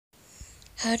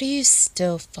How do you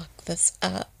still fuck this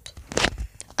up?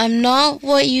 I'm not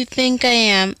what you think I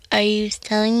am. Are you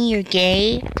telling me you're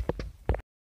gay?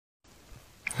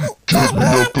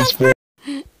 I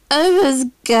was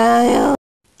Guile.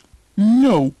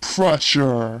 No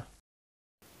pressure.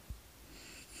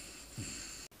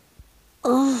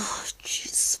 Oh,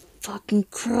 Jesus fucking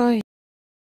Christ.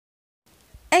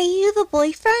 Are you the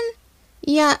boyfriend?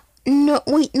 Yeah, no,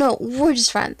 wait, no, we're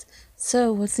just friends.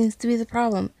 So, what seems to be the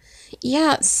problem?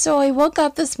 Yeah, so I woke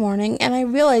up this morning and I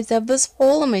realized I have this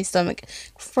hole in my stomach.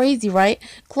 Crazy, right?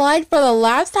 Clyde, for the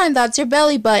last time, that's your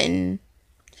belly button.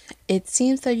 It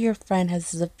seems that your friend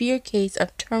has a severe case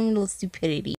of terminal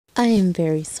stupidity. I am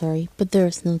very sorry, but there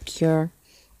is no cure.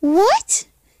 What?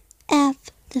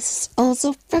 This is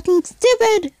also fucking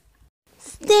stupid.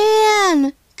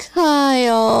 Stan!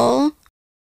 Kyle.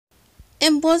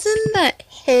 And wasn't that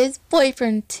his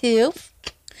boyfriend too?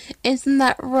 Isn't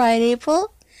that right,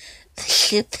 April?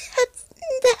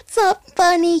 that's not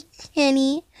funny,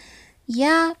 Kenny.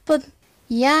 Yeah, but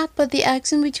the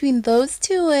action between those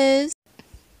two is...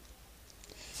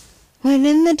 Why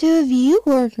didn't the two of you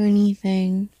work or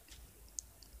anything?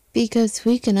 Because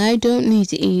Tweak and I don't need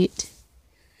to eat.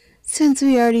 Since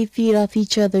we already feed off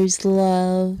each other's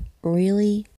love.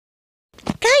 Really?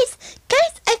 Guys,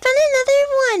 I found another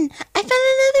one. I found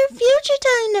another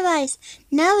future-telling device.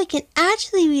 Now we can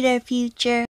actually read our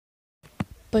future.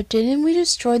 But didn't we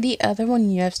destroy the other one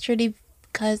yesterday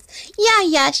because...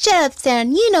 Yeah, shut up,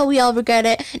 Stan. You know we all regret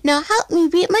it. Now help me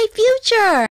read my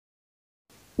future.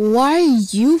 Why are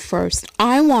you first?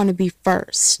 I want to be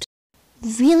first.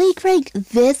 Really, Craig?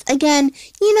 This again?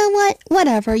 You know what?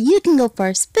 Whatever. You can go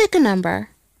first. Pick a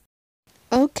number.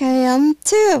 Okay,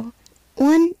 2.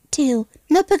 1, 2.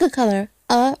 Now pick a color.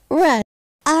 Red.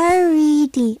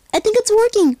 R-E-D. I think it's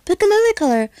working. Pick another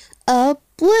color.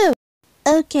 Blue.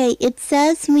 Okay, it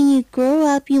says when you grow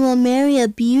up, you will marry a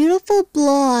beautiful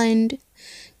blonde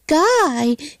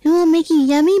guy who will make you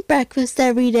yummy breakfast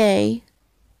every day.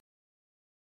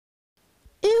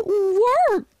 It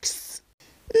works!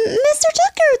 Mr.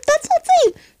 Tucker, that's not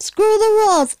safe! Screw the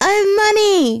rules, I have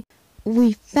money!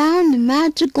 We found a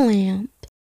magic lamp.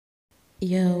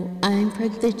 Yo, I'm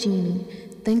Craig the Genie.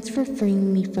 Thanks for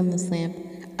freeing me from this lamp.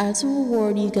 As a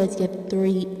reward, you guys get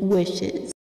 3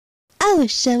 wishes. I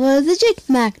wish I was a jig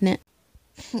magnet.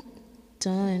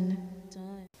 Done.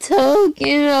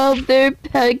 Token out there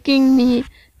pecking me.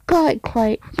 God,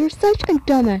 Clyde, you're such a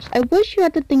dumbass. I wish you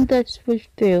had the thing that switched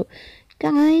through.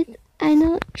 Guys, I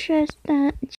don't trust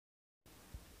that.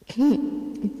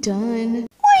 Done.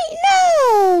 Wait,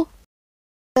 no!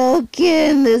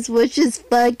 Again, this wish is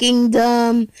fucking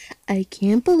dumb. I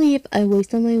can't believe I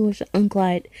wasted my wish on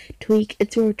Clyde. Tweak,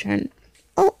 it's your turn.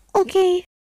 Oh, okay.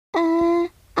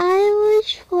 I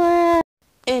wish for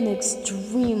an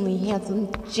extremely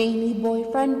handsome Jamie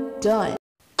boyfriend. Done.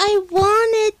 I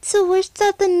wanted to wish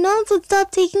that the nuns would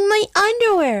stop taking my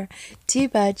underwear. Too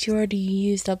bad you already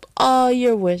used up all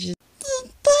your wishes.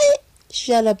 But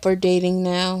shut up, we're dating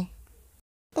now.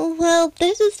 Well,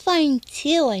 this is fine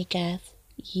too, I guess.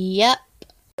 Yep.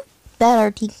 Better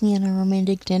take me on a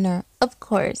romantic dinner. Of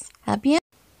course. Happy?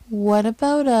 What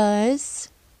about us?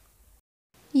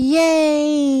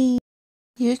 Yay!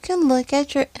 You can look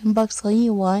at your inbox all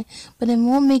you want, but it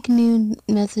won't make new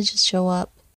messages show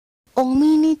up.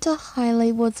 Only need to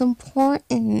highlight what's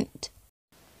important.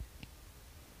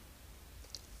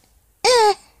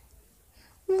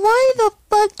 Why the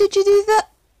fuck did you do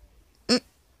that?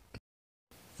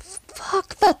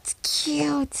 Fuck, that's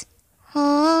cute.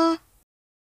 Huh?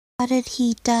 How did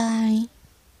he die?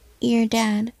 Your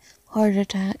dad. Heart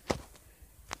attack.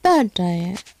 Bad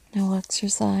diet. No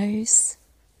exercise.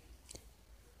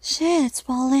 Shit, it's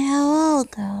probably how I'll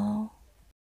go.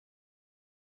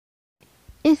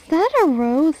 Is that a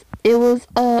rose? It was,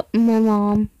 my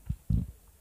mom.